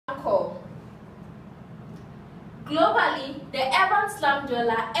Globally, the urban slum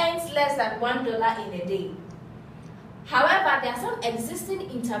dweller earns less than $1 in a day. However, there are some existing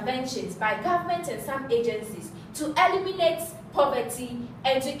interventions by government and some agencies to eliminate poverty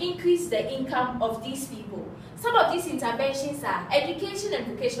and to increase the income of these people. Some of these interventions are education and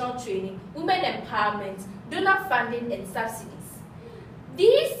vocational training, women empowerment, donor funding, and subsidies.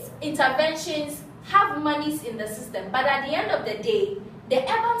 These interventions have monies in the system, but at the end of the day, the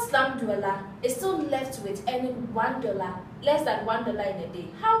urban slum dweller is still left with earning $1, less than $1 in a day.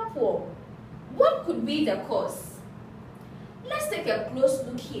 How poor? What could be the cause? Let's take a close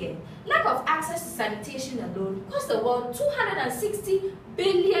look here. Lack of access to sanitation alone costs the world $260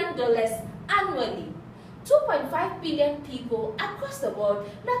 billion annually. 2.5 billion people across the world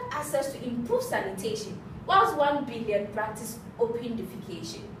lack access to improved sanitation, whilst 1 billion practice open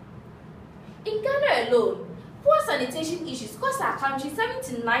defecation. In Ghana alone, poor sanitation issues cost our country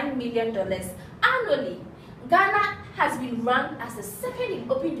 $79 million annually. Ghana has been ranked as the second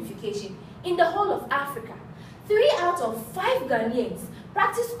in open defecation in the whole of Africa. 3 out of 5 Ghanaians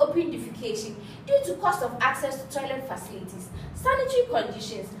practice open defecation due to cost of access to toilet facilities, sanitary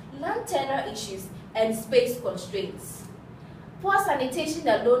conditions, land tenure issues, and space constraints. Poor sanitation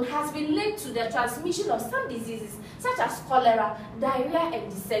alone has been linked to the transmission of some diseases such as cholera, diarrhea,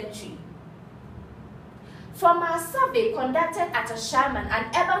 and dysentery. From our survey conducted at Ashaiman, an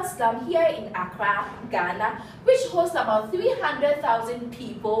urban slum here in Accra, Ghana, which hosts about 300,000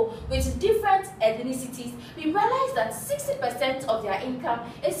 people with different ethnicities, we realized that 60% of their income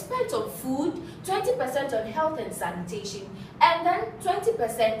is spent on food, 20% on health and sanitation, and then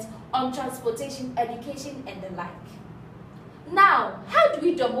 20% on transportation, education, and the like. Now, how do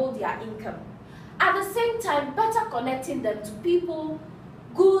we double their income? At the same time, better connecting them to people,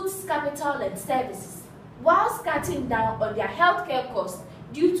 goods, capital, and services, whilst cutting down on their healthcare costs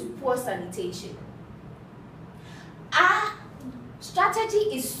due to poor sanitation. Our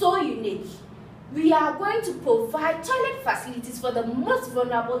strategy is so unique. We are going to provide toilet facilities for the most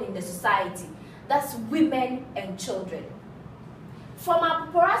vulnerable in the society, that's women and children. From our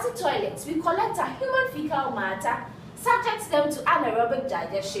paparazzi toilets, we collect our human fecal matter, subject them to anaerobic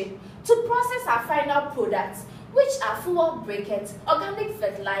digestion to process our final products, which are fuel briquettes, organic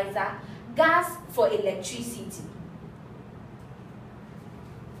fertilizer, gas for electricity.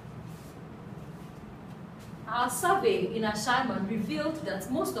 Our survey in Ashaiman revealed that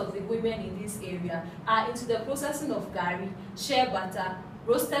most of the women in this area are into the processing of gari, shea butter,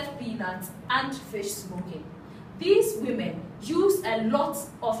 roasted peanuts, and fish smoking. These women use a lot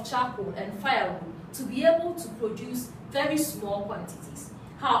of charcoal and firewood to be able to produce very small quantities.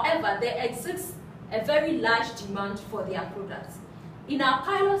 However, there exists a very large demand for their products. In our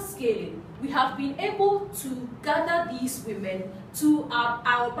pilot scaling, we have been able to gather these women to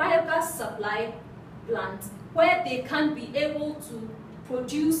our biogas supply plant, where they can be able to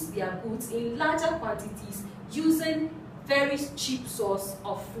produce their goods in larger quantities using very cheap source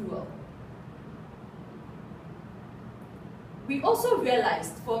of fuel. We also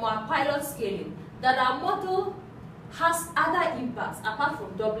realized from our pilot scaling that our model has other impacts apart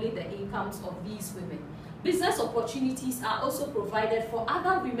from doubling the incomes of these women. Business opportunities are also provided for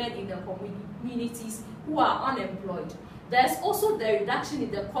other women in the communities who are unemployed. There's also the reduction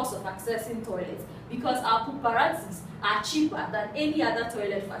in the cost of accessing toilets because our paparazzis are cheaper than any other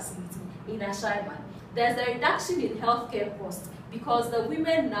toilet facility in Ashaiman. There's a reduction in healthcare costs because the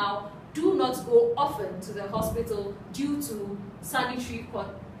women now do not go often to the hospital due to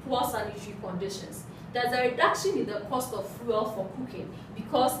poor sanitary conditions. There's a reduction in the cost of fuel for cooking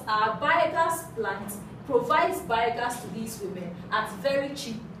because our biogas plant provides biogas to these women at very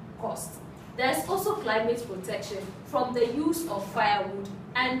cheap cost. There's also climate protection from the use of firewood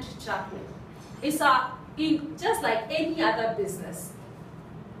and charcoal. Just like any other business,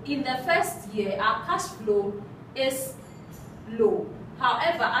 in the first year, our cash flow is low.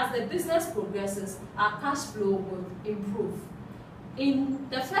 However, as the business progresses, our cash flow will improve. In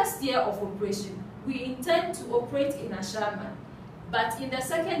the first year of operation, we intend to operate in Ashaiman, but in the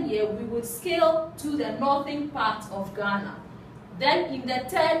second year, we would scale to the northern part of Ghana. Then in the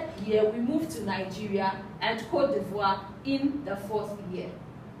third year, we move to Nigeria and Cote d'Ivoire in the fourth year.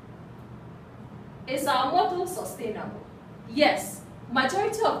 Is our model sustainable? Yes,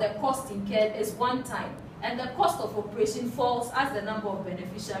 majority of the cost incurred is one time, and the cost of operation falls as the number of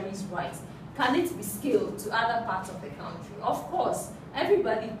beneficiaries rise. Can it be scaled to other parts of the country? Of course,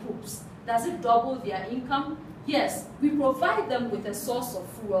 Everybody poops. Does it double their income? Yes, we provide them with a source of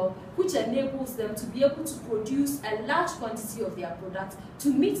fuel which enables them to be able to produce a large quantity of their products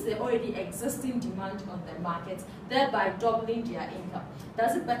to meet the already existing demand on the market, thereby doubling their income.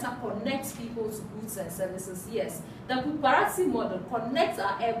 Does it better connect people to goods and services? Yes. The Kuparazzi model connects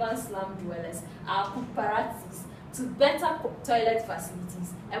our urban slum dwellers, our Kuparazzis, to better toilet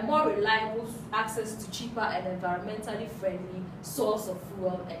facilities, a more reliable access to cheaper and environmentally friendly source of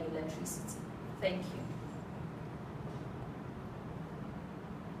fuel and electricity. Thank you.